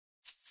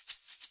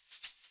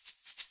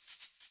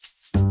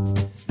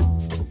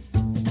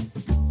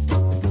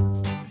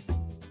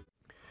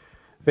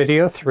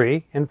Video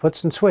 3,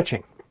 Inputs and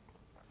Switching.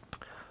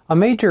 A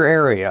major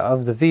area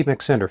of the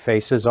vMix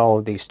interface is all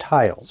of these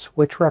tiles,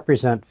 which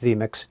represent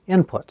vMix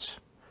inputs.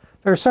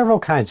 There are several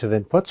kinds of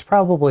inputs.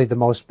 Probably the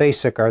most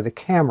basic are the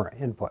camera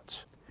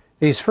inputs.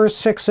 These first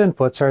 6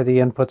 inputs are the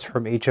inputs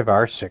from each of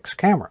our 6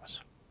 cameras.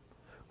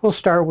 We'll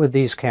start with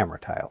these camera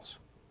tiles.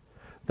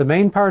 The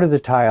main part of the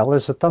tile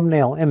is a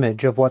thumbnail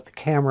image of what the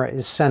camera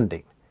is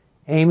sending.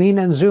 Aiming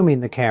and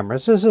zooming the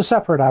cameras is a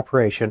separate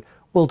operation.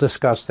 We'll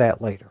discuss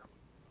that later.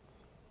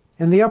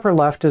 In the upper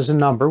left is a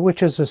number,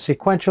 which is a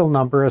sequential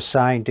number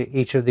assigned to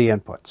each of the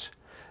inputs.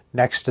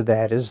 Next to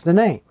that is the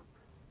name.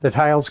 The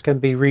tiles can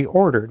be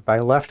reordered by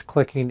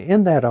left-clicking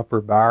in that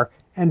upper bar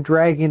and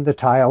dragging the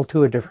tile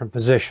to a different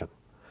position.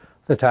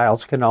 The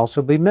tiles can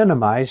also be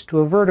minimized to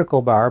a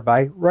vertical bar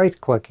by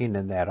right-clicking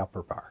in that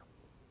upper bar.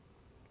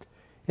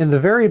 In the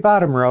very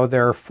bottom row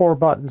there are 4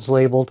 buttons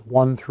labeled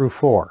 1 through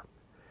 4.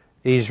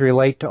 These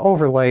relate to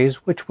overlays,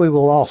 which we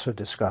will also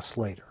discuss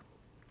later.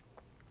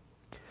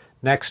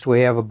 Next we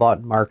have a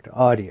button marked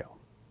Audio.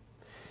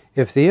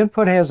 If the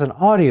input has an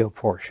audio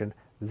portion,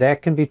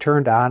 that can be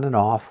turned on and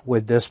off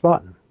with this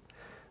button.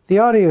 The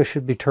audio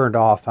should be turned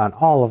off on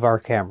all of our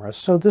cameras,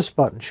 so this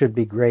button should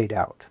be grayed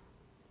out.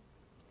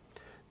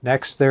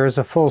 Next there is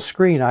a full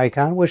screen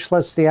icon, which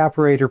lets the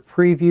operator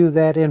preview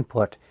that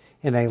input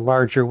in a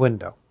larger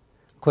window.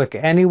 Click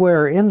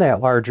anywhere in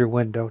that larger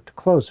window to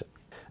close it.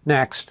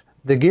 Next,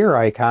 the gear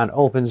icon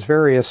opens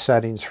various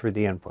settings for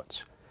the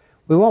inputs.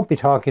 We won't be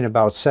talking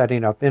about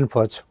setting up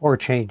inputs or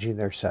changing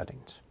their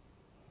settings.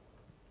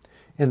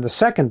 In the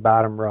second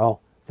bottom row,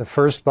 the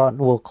first button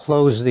will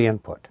close the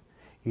input.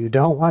 You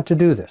don't want to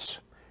do this,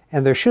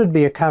 and there should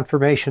be a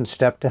confirmation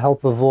step to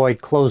help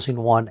avoid closing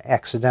one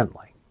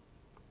accidentally.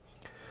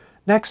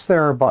 Next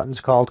there are buttons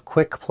called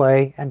Quick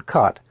Play and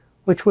Cut,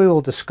 which we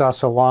will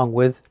discuss along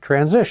with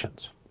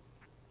transitions.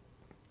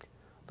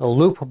 The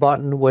loop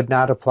button would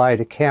not apply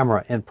to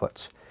camera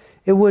inputs.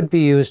 It would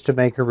be used to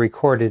make a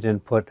recorded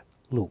input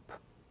loop.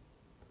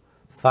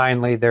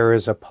 Finally, there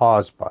is a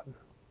pause button.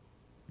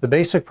 The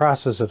basic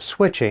process of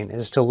switching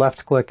is to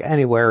left-click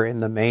anywhere in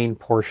the main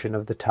portion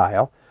of the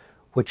tile,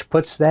 which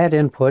puts that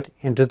input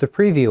into the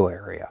preview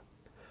area.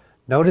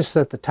 Notice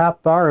that the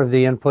top bar of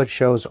the input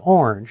shows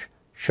orange,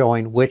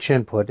 showing which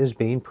input is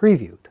being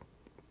previewed.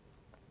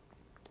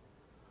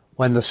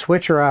 When the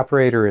switcher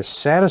operator is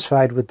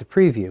satisfied with the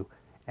preview,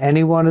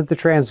 any one of the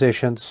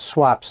transitions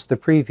swaps the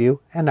preview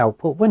and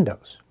output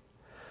windows.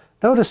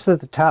 Notice that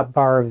the top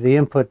bar of the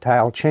input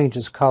tile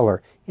changes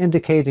color,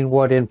 indicating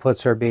what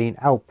inputs are being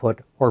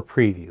output or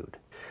previewed.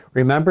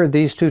 Remember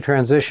these 2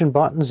 transition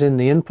buttons in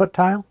the input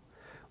tile?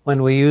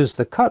 When we use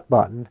the cut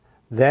button,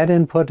 that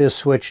input is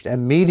switched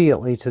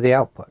immediately to the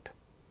output.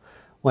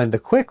 When the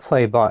quick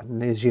play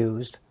button is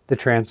used, the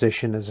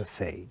transition is a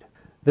fade.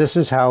 This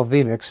is how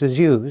vMix is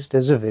used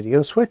as a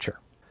video switcher.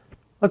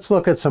 Let's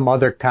look at some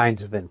other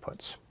kinds of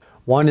inputs.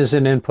 One is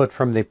an input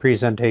from the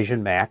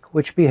presentation Mac,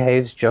 which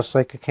behaves just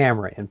like a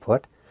camera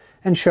input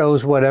and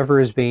shows whatever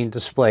is being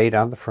displayed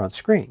on the front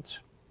screens.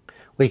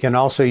 We can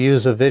also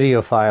use a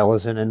video file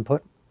as an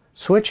input,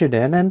 switch it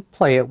in, and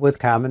play it with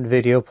common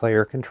video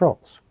player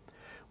controls.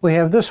 We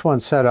have this one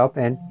set up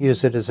and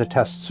use it as a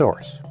test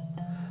source.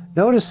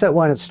 Notice that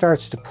when it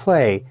starts to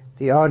play,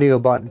 the audio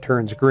button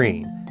turns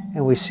green,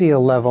 and we see a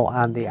level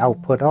on the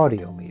output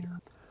audio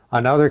meter.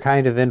 Another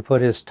kind of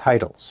input is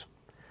titles.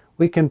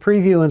 We can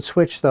preview and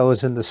switch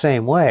those in the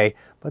same way,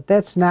 but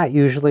that's not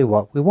usually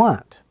what we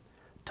want.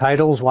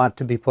 Titles want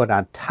to be put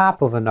on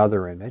top of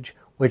another image,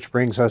 which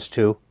brings us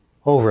to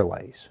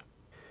overlays.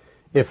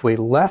 If we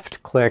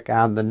left-click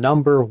on the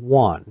number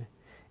 1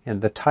 in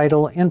the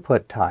title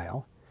input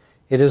tile,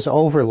 it is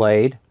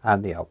overlaid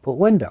on the output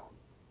window.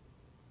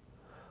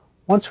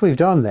 Once we've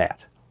done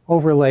that,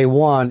 overlay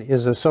 1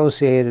 is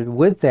associated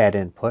with that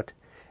input,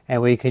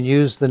 and we can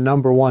use the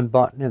number 1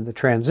 button in the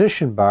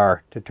transition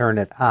bar to turn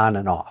it on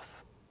and off.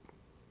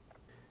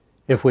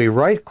 If we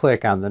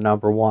right-click on the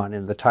number 1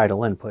 in the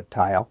title input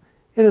tile,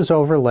 it is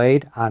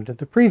overlaid onto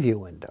the preview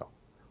window.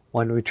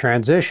 When we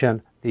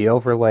transition, the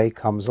overlay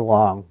comes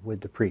along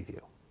with the preview.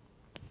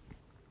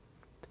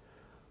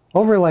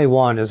 Overlay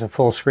 1 is a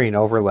full-screen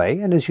overlay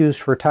and is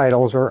used for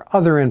titles or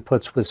other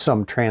inputs with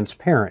some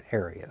transparent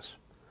areas.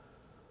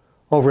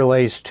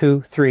 Overlays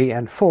 2, 3,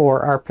 and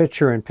 4 are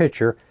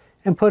picture-in-picture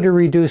and put a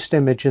reduced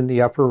image in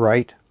the upper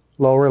right,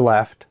 lower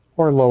left,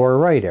 or lower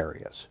right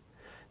areas.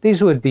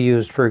 These would be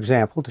used, for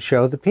example, to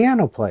show the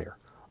piano player,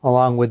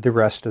 along with the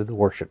rest of the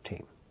worship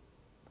team.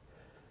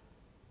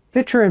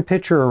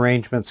 Picture-in-picture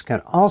arrangements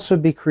can also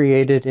be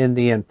created in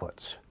the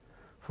inputs.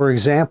 For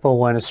example,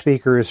 when a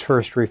speaker is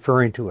first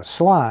referring to a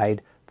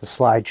slide, the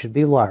slide should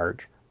be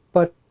large,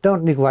 but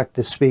don't neglect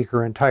the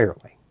speaker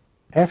entirely.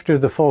 After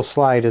the full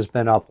slide has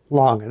been up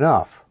long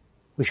enough,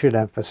 we should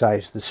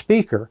emphasize the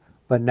speaker,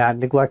 but not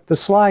neglect the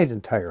slide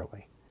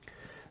entirely.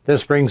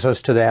 This brings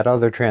us to that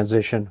other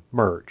transition,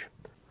 merge.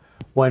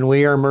 When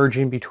we are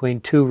merging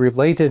between 2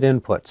 related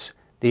inputs,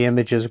 the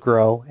images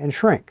grow and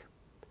shrink.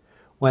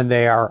 When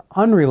they are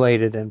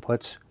unrelated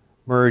inputs,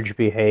 merge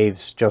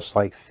behaves just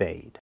like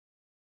fade.